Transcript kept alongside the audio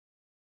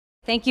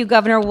Thank you,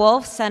 Governor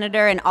Wolf,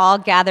 Senator, and all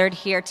gathered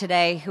here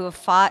today who have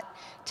fought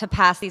to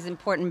pass these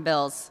important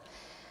bills.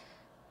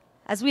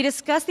 As we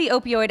discuss the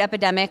opioid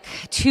epidemic,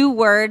 two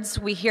words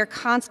we hear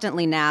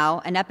constantly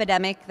now, an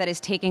epidemic that is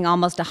taking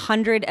almost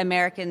 100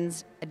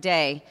 Americans a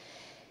day.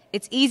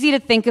 It's easy to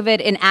think of it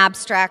in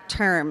abstract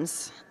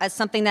terms, as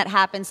something that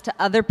happens to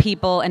other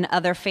people and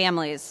other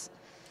families.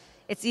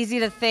 It's easy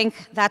to think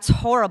that's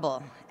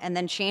horrible, and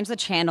then change the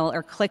channel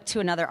or click to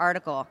another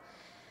article.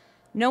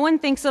 No one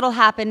thinks it'll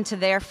happen to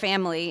their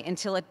family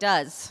until it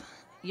does.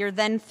 You're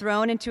then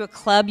thrown into a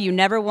club you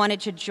never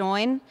wanted to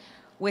join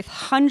with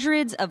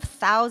hundreds of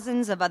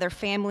thousands of other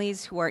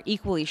families who are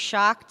equally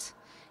shocked,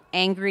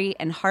 angry,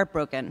 and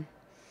heartbroken.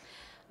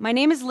 My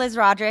name is Liz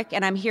Roderick,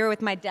 and I'm here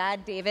with my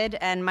dad, David,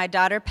 and my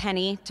daughter,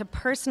 Penny, to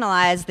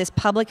personalize this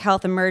public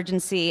health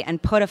emergency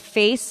and put a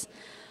face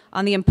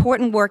on the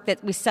important work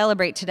that we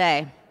celebrate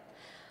today.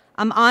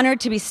 I'm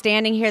honored to be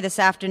standing here this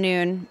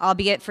afternoon,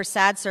 albeit for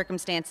sad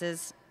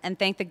circumstances, and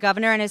thank the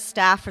governor and his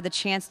staff for the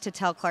chance to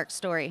tell Clark's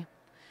story.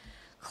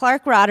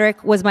 Clark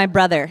Roderick was my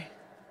brother.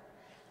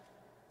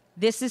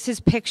 This is his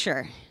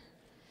picture.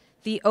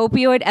 The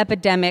opioid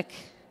epidemic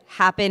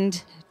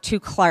happened to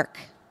Clark.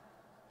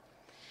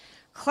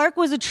 Clark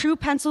was a true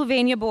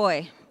Pennsylvania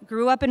boy,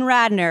 grew up in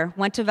Radnor,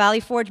 went to Valley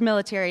Forge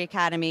Military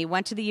Academy,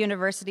 went to the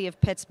University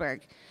of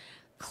Pittsburgh.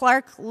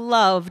 Clark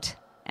loved,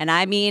 and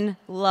I mean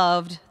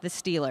loved, the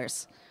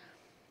Steelers.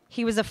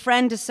 He was a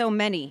friend to so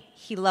many.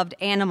 He loved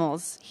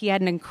animals. He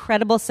had an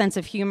incredible sense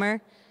of humor.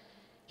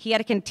 He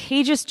had a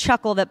contagious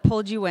chuckle that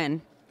pulled you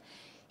in.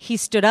 He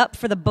stood up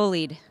for the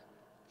bullied.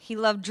 He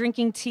loved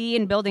drinking tea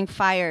and building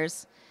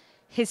fires.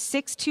 His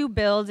 6'2"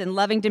 build and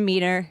loving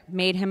demeanor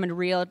made him a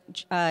real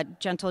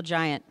gentle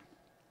giant.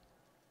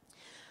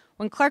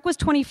 When Clark was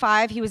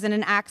 25, he was in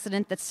an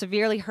accident that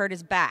severely hurt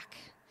his back.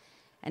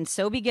 And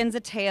so begins a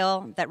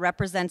tale that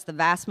represents the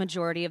vast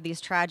majority of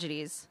these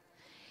tragedies.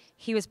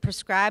 He was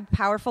prescribed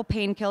powerful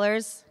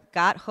painkillers,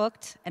 got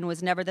hooked, and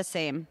was never the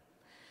same.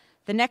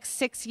 The next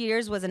 6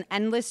 years was an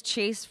endless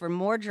chase for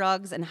more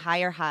drugs and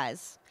higher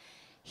highs.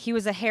 He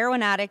was a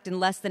heroin addict in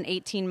less than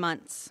 18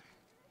 months.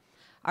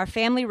 Our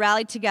family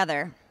rallied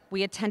together.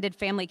 We attended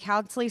family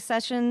counseling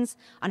sessions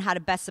on how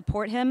to best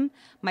support him.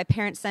 My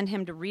parents sent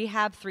him to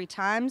rehab 3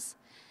 times.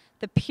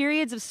 The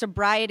periods of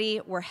sobriety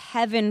were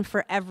heaven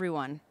for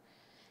everyone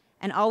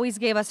and always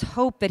gave us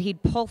hope that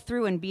he'd pull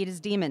through and beat his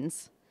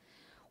demons.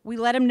 We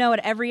let him know at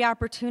every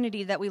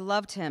opportunity that we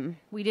loved him.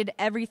 We did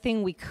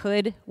everything we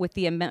could with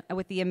the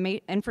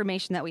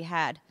information that we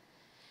had.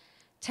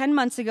 10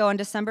 months ago, on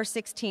December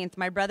 16th,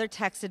 my brother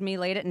texted me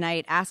late at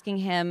night asking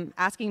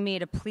me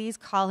to please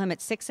call him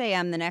at 6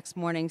 a.m. the next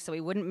morning so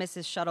he wouldn't miss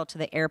his shuttle to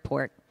the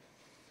airport.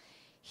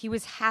 He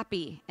was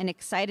happy and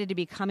excited to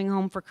be coming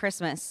home for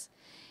Christmas.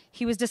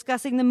 He was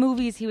discussing the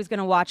movies he was going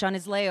to watch on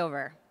his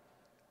layover,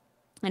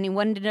 and he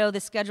wanted to know the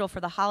schedule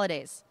for the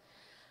holidays.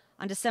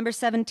 On December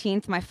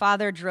 17th, my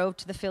father drove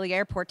to the Philly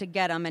airport to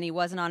get him, and he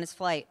wasn't on his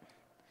flight.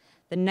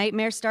 The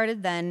nightmare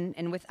started then,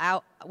 and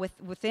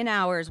within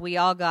hours, we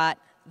all got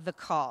the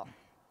call.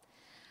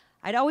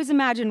 I'd always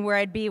imagined where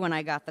I'd be when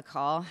I got the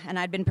call, and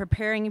I'd been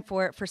preparing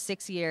for it for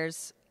 6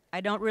 years.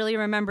 I don't really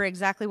remember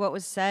exactly what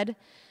was said,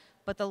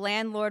 but the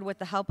landlord, with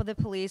the help of the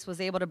police, was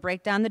able to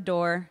break down the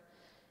door,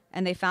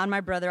 and they found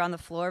my brother on the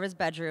floor of his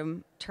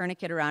bedroom,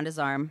 tourniquet around his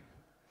arm.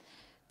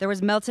 There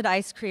was melted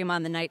ice cream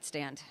on the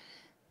nightstand.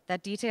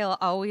 That detail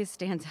always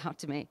stands out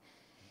to me.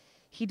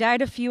 He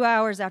died a few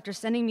hours after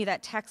sending me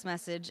that text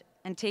message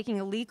and taking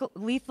a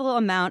lethal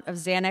amount of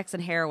Xanax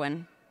and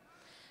heroin.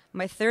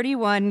 My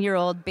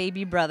 31-year-old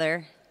baby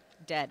brother,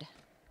 dead.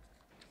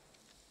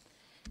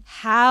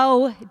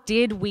 How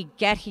did we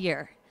get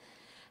here?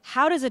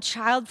 How does a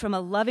child from a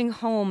loving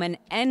home and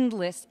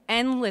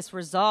endless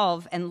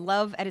resolve and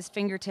love at his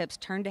fingertips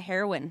turn to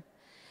heroin?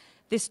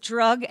 This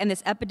drug and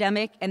this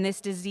epidemic and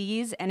this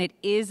disease, and it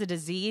is a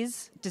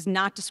disease, does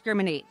not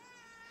discriminate.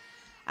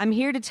 I'm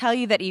here to tell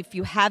you that if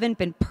you haven't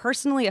been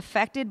personally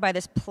affected by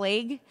this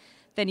plague,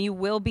 then you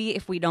will be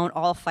if we don't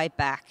all fight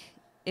back.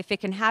 If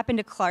it can happen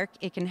to Clark,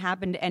 it can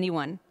happen to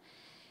anyone.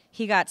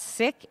 He got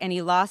sick and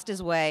he lost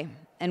his way,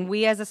 and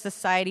we as a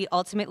society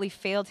ultimately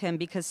failed him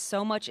because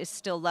so much is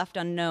still left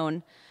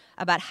unknown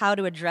about how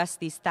to address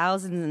these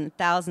thousands and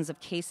thousands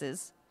of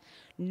cases.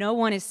 No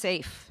one is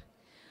safe.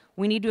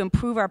 We need to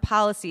improve our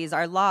policies,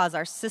 our laws,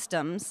 our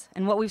systems,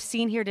 and what we've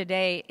seen here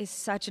today is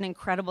such an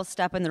incredible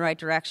step in the right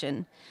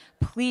direction.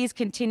 Please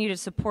continue to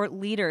support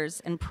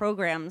leaders and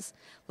programs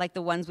like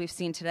the ones we've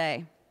seen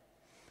today.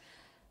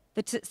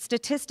 The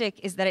statistic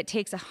is that it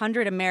takes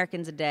 100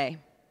 Americans a day.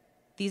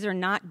 These are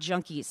not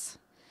junkies.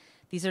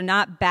 These are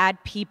not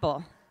bad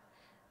people.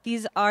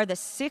 These are the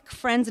sick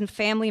friends and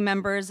family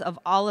members of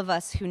all of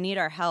us who need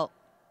our help.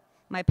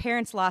 My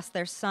parents lost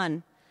their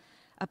son,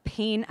 a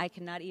pain I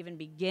cannot even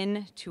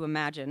begin to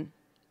imagine.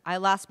 I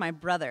lost my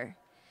brother.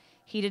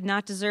 He did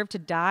not deserve to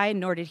die,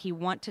 nor did he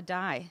want to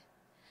die.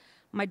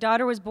 My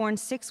daughter was born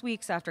 6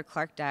 weeks after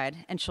Clark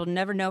died, and she'll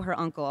never know her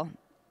uncle.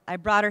 I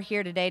brought her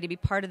here today to be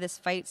part of this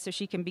fight so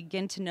she can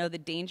begin to know the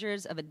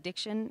dangers of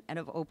addiction and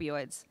of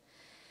opioids.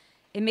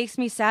 It makes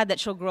me sad that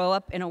she'll grow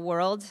up in a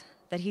world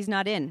that he's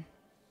not in.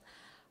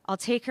 I'll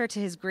take her to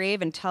his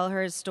grave and tell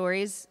her his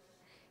stories.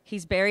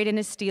 He's buried in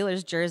his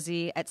Steelers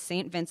jersey at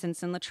St.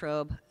 Vincent's in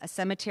Latrobe, a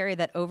cemetery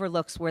that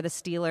overlooks where the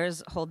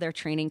Steelers hold their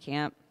training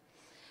camp.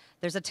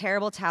 There's a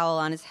terrible towel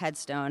on his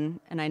headstone,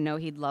 and I know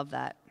he'd love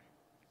that.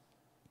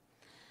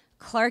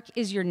 Clark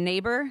is your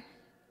neighbor,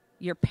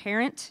 your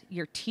parent,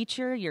 your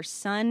teacher, your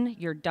son,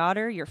 your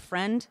daughter, your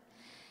friend.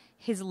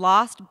 His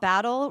lost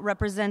battle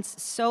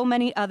represents so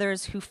many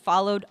others who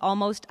followed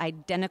almost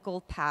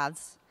identical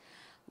paths.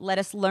 Let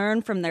us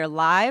learn from their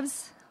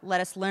lives, let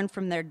us learn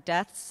from their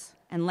deaths,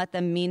 and let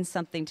them mean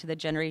something to the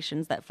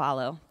generations that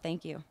follow.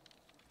 Thank you.